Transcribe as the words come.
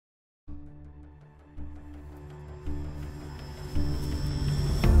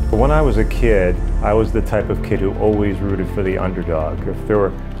When I was a kid, I was the type of kid who always rooted for the underdog. If there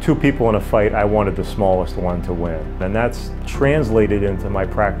were two people in a fight, I wanted the smallest one to win. And that's translated into my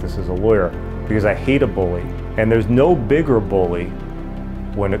practice as a lawyer because I hate a bully. And there's no bigger bully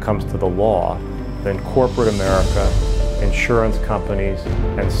when it comes to the law than corporate America, insurance companies,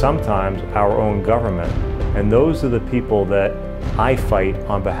 and sometimes our own government. And those are the people that I fight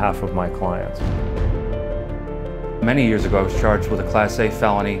on behalf of my clients. Many years ago, I was charged with a Class A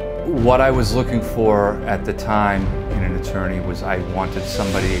felony. What I was looking for at the time in an attorney was I wanted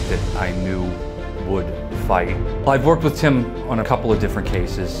somebody that I knew would fight. I've worked with Tim on a couple of different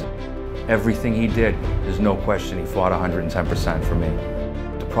cases. Everything he did, there's no question he fought 110% for me.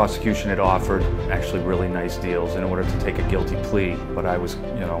 The prosecution had offered actually really nice deals in order to take a guilty plea, but I was,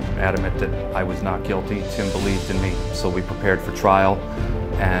 adamant that I was not guilty. Tim believed in me, so we prepared for trial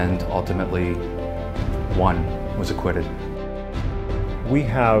and ultimately won. Was acquitted. We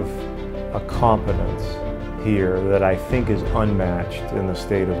have a competence here that I think is unmatched in the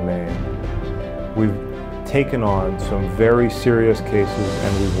state of Maine. We've taken on some very serious cases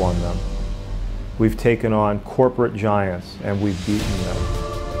and we've won them. We've taken on corporate giants and we've beaten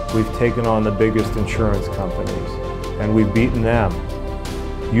them. We've taken on the biggest insurance companies and we've beaten them.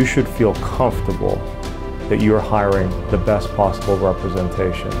 You should feel comfortable that you're hiring the best possible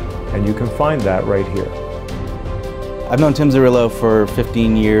representation, and you can find that right here. I've known Tim Zerillo for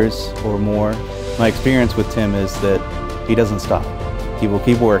 15 years or more. My experience with Tim is that he doesn't stop. He will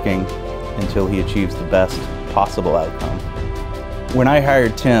keep working until he achieves the best possible outcome. When I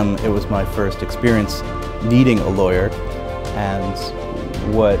hired Tim, it was my first experience needing a lawyer, and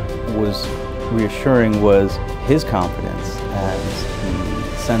what was reassuring was his confidence and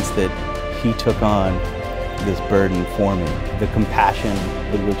the sense that he took on this burden for me, the compassion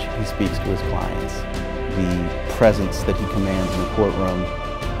with which he speaks to his clients, the presence that he commands in the courtroom.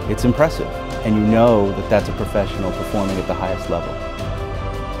 It's impressive, and you know that that's a professional performing at the highest level.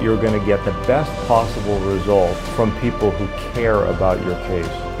 You're going to get the best possible result from people who care about your case.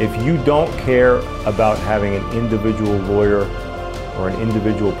 If you don't care about having an individual lawyer or an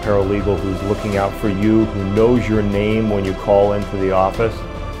individual paralegal who's looking out for you, who knows your name when you call into the office,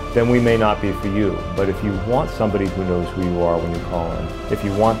 then we may not be for you. But if you want somebody who knows who you are when you call in, if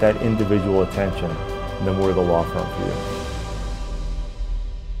you want that individual attention, then we're the law firm for you.